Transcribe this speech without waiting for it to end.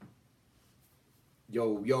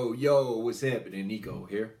Yo, yo, yo, what's happening? Nico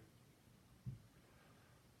here.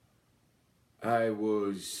 I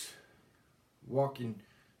was walking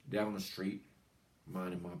down the street,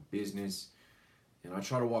 minding my business, and I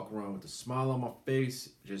try to walk around with a smile on my face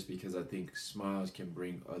just because I think smiles can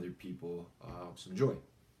bring other people some joy.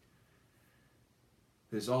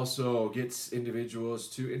 This also gets individuals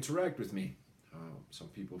to interact with me. Some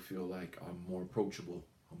people feel like I'm more approachable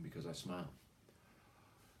because I smile.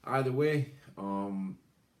 Either way,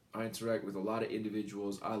 I interact with a lot of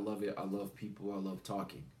individuals. I love it. I love people. I love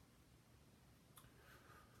talking.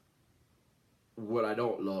 What I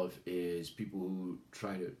don't love is people who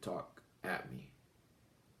try to talk at me,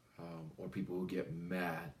 or people who get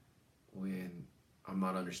mad when I'm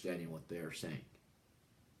not understanding what they're saying.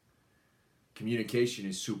 Communication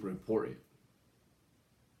is super important.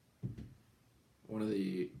 One of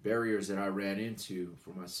the barriers that I ran into for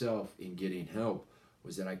myself in getting help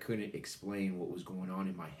was that I couldn't explain what was going on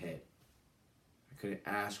in my head. I couldn't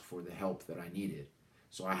ask for the help that I needed.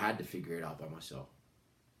 So I had to figure it out by myself.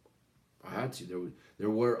 I had to. There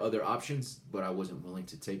were other options, but I wasn't willing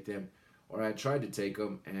to take them. Or I tried to take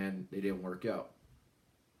them and they didn't work out.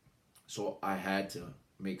 So I had to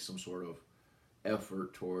make some sort of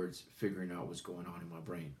effort towards figuring out what's going on in my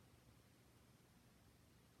brain.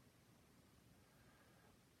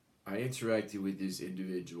 I interacted with this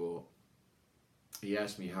individual. He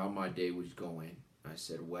asked me how my day was going. I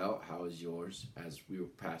said, well, how is yours, as we were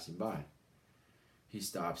passing by. He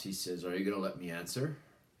stops. He says, are you going to let me answer?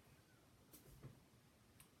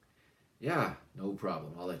 Yeah, no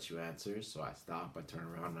problem. I'll let you answer. So I stop. I turn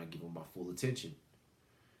around and I give him my full attention.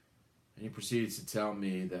 And he proceeds to tell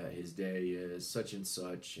me that his day is such and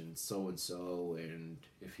such and so, and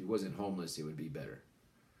if he wasn't homeless, it would be better.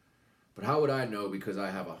 But how would I know, because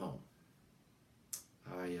I have a home?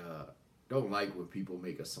 I don't like when people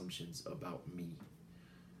make assumptions about me.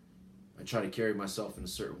 I try to carry myself in a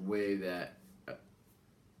certain way that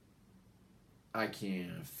I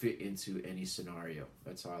can fit into any scenario.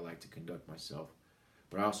 That's how I like to conduct myself.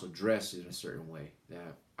 But I also dress in a certain way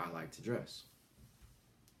that I like to dress.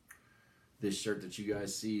 This shirt that you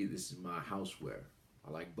guys see, this is my housewear.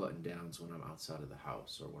 I like button downs when I'm outside of the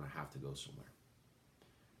house or when I have to go somewhere.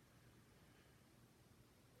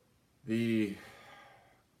 The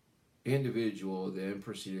individual then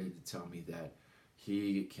proceeded to tell me that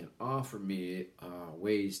he can offer me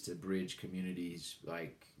ways to bridge communities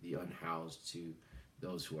like the unhoused to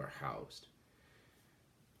those who are housed.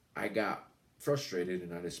 I got frustrated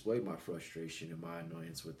and I displayed my frustration and my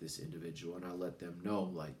annoyance with this individual, and I let them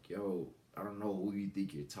know, like, yo, I don't know who you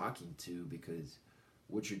think you're talking to, because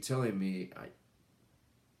what you're telling me,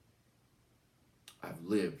 I've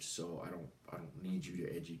lived, so I don't need you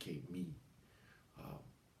to educate me.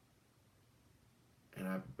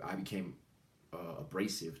 And I became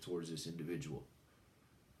abrasive towards this individual.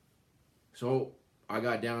 So I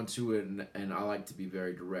got down to it, and I like to be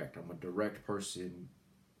very direct. I'm a direct person,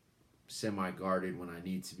 semi-guarded when I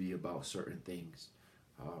need to be about certain things.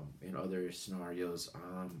 In other scenarios,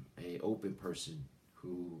 I'm a open person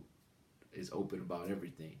who is open about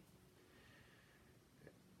everything.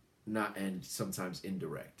 Not, and sometimes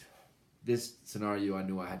indirect. This scenario, I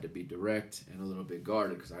knew I had to be direct and a little bit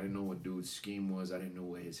guarded because I didn't know what dude's scheme was. I didn't know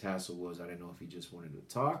what his hassle was. I didn't know if he just wanted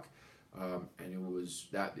to talk. And it was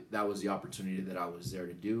that was the opportunity that I was there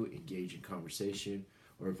to do, engage in conversation,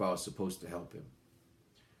 or if I was supposed to help him.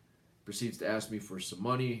 Proceeds to ask me for some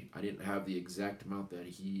money. I didn't have the exact amount that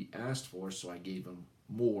he asked for, so I gave him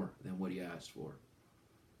more than what he asked for.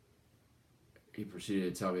 He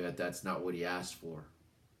proceeded to tell me that that's not what he asked for,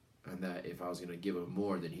 and that if I was going to give him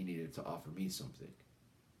more, then he needed to offer me something.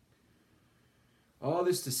 All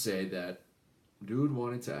this to say that dude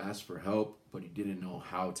wanted to ask for help, but he didn't know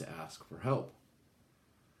how to ask for help.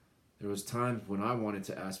 There was times when I wanted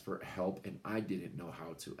to ask for help and I didn't know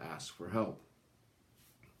how to ask for help.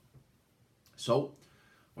 So,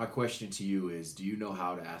 my question to you is, do you know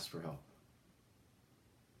how to ask for help?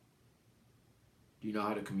 Do you know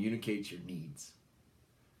how to communicate your needs?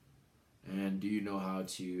 And do you know how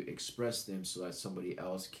to express them so that somebody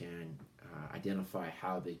else can identify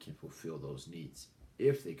how they can fulfill those needs,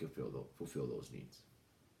 if they can fulfill those needs?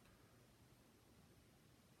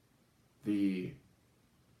 The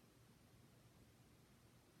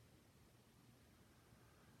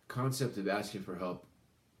concept of asking for help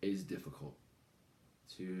is difficult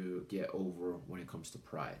to get over when it comes to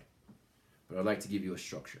pride. But I'd like to give you a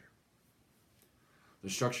structure. The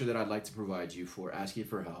structure that I'd like to provide you for asking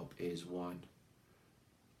for help is: 1,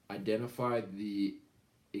 identify the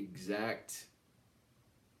exact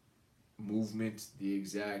movement, the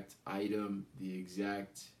exact item, the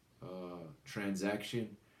exact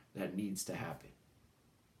transaction that needs to happen.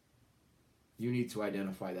 You need to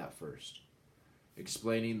identify that first.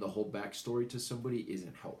 Explaining the whole backstory to somebody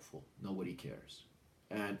isn't helpful. Nobody cares.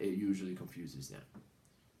 And it usually confuses them.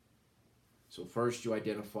 So first you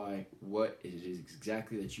identify what it is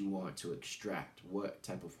exactly that you want to extract, what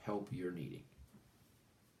type of help you're needing.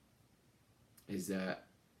 Is that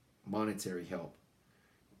monetary help?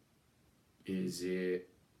 Is it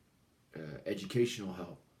educational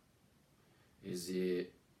help? Is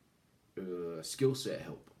it skill set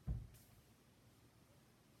help?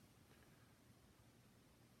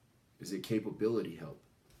 Is it capability help?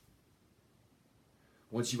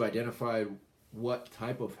 Once you've identified what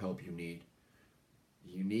type of help you need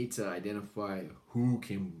to identify who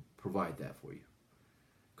can provide that for you.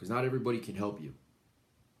 Because not everybody can help you.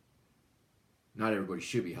 Not everybody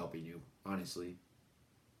should be helping you, honestly.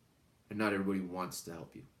 And not everybody wants to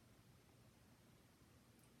help you.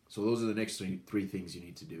 So those are the next three things you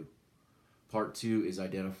need to do. Part 2 is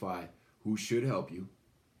identify who should help you.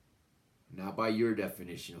 Not by your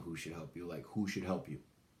definition of who should help you, like who should help you.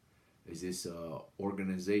 Is this an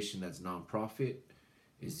organization that's nonprofit?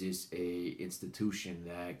 Is this a institution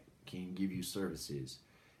that can give you services?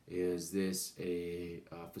 Is this a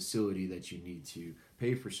facility that you need to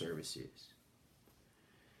pay for services?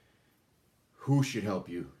 Who should help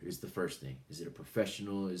you is the first thing. Is it a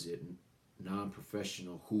professional? Is it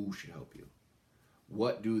non-professional? Who should help you?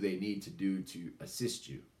 What do they need to do to assist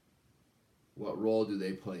you? What role do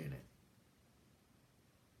they play in it?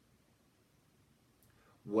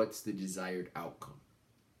 What's the desired outcome?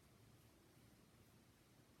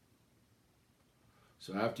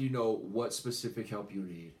 So after you know what specific help you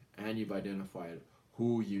need and you've identified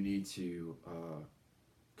who you need to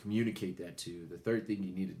communicate that to, the third thing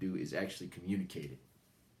you need to do is actually communicate it.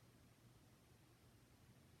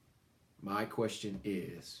 My question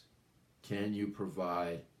is, can you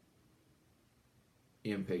provide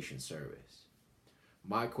inpatient service?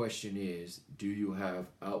 My question is, do you have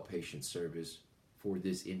outpatient service for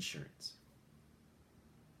this insurance?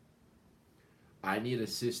 I need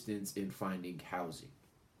assistance in finding housing.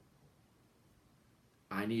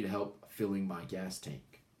 I need help filling my gas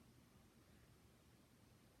tank.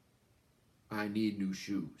 I need new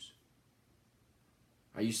shoes.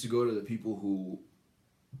 I used to go to the people who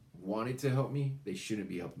wanted to help me. They shouldn't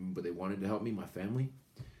be helping me, but they wanted to help me, my family.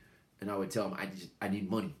 And I would tell them, I need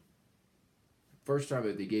money. First time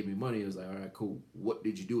that they gave me money, I was like, all right, cool. What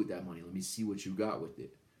did you do with that money? Let me see what you got with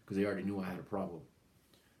it. Because they already knew I had a problem.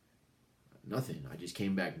 Nothing. I just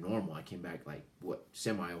came back normal. I came back like,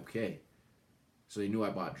 semi-okay. So they knew I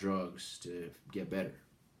bought drugs to get better.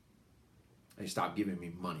 They stopped giving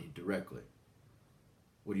me money directly.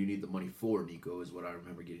 What do you need the money for, Nico, is what I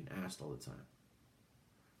remember getting asked all the time.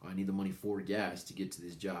 I need the money for gas to get to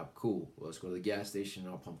this job. Cool. Well, let's go to the gas station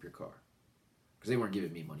and I'll pump your car. Because they weren't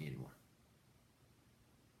giving me money anymore.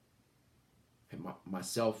 And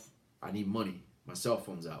I need money. My cell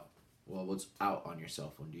phone's out. Well, what's out on your cell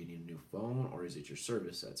phone? Do you need a new phone or is it your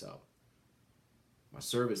service that's out? My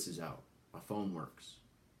service is out. My phone works.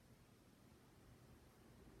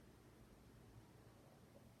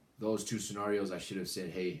 Those two scenarios, I should have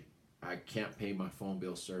said, hey, I can't pay my phone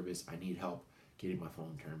bill service. I need help getting my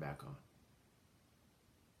phone turned back on.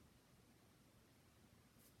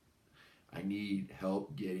 I need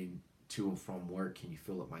help getting to and from work. Can you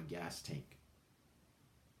fill up my gas tank?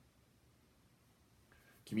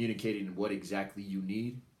 Communicating what exactly you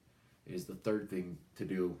need is the third thing to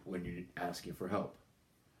do when you're asking for help.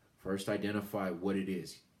 First, identify what it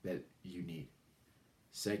is that you need.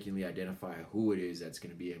 Secondly, identify who it is that's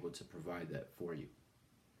going to be able to provide that for you.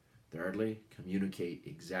 Thirdly, communicate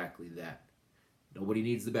exactly that. Nobody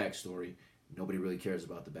needs the backstory. Nobody really cares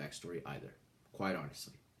about the backstory either, quite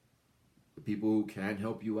honestly. The people who can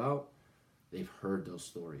help you out, they've heard those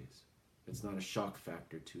stories. It's not a shock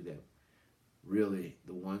factor to them. Really,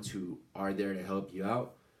 the ones who are there to help you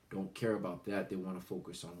out don't care about that. They want to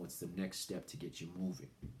focus on what's the next step to get you moving.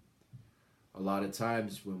 A lot of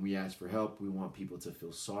times when we ask for help, we want people to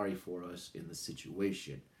feel sorry for us in the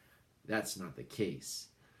situation. That's not the case.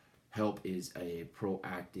 Help is a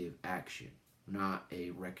proactive action, not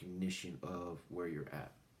a recognition of where you're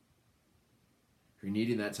at. If you're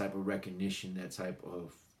needing that type of recognition, that type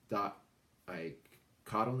of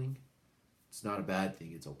coddling, it's not a bad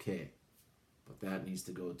thing. It's okay. But that needs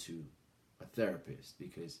to go to a therapist,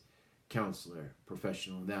 because counselor,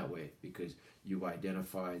 professional in that way, because you've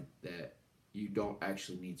identified that you don't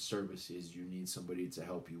actually need services. You need somebody to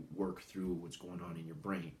help you work through what's going on in your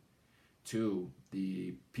brain. 2,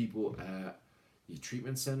 the people at the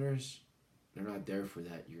treatment centers, they're not there for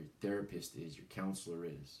that. Your therapist is, your counselor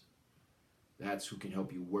is. That's who can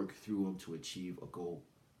help you work through them to achieve a goal.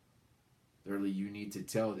 Thirdly, you need to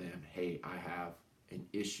tell them, hey, I have an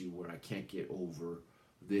issue where I can't get over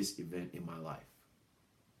this event in my life.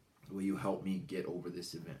 Will you help me get over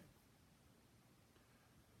this event?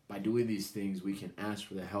 By doing these things, we can ask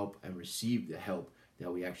for the help and receive the help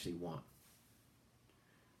that we actually want.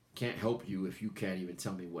 Can't help you if you can't even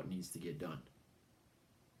tell me what needs to get done.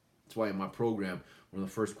 That's why in my program, one of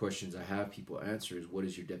the first questions I have people answer is, what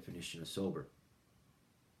is your definition of sober?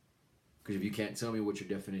 Because if you can't tell me what your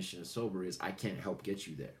definition of sober is, I can't help get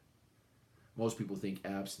you there. Most people think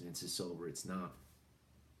abstinence is sober. It's not.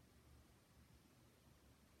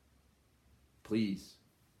 Please,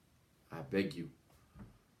 I beg you.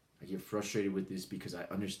 I get frustrated with this because I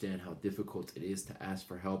understand how difficult it is to ask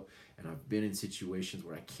for help, and I've been in situations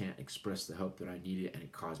where I can't express the help that I needed and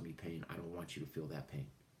it caused me pain. I don't want you to feel that pain.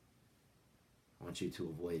 I want you to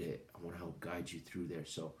avoid it. I want to help guide you through there.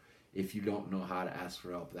 So if you don't know how to ask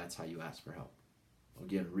for help, that's how you ask for help.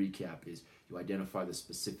 Again, recap is you identify the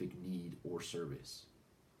specific need or service.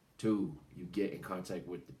 2, you get in contact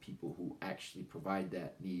with the people who actually provide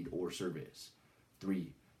that need or service.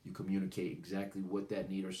 3, you communicate exactly what that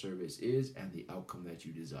need or service is and the outcome that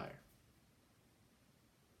you desire.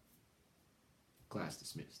 Class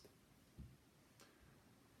dismissed.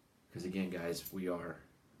 Because again, guys, we are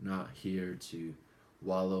not here to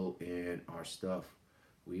wallow in our stuff.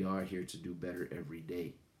 We are here to do better every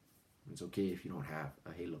day. It's okay if you don't have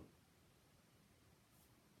a halo.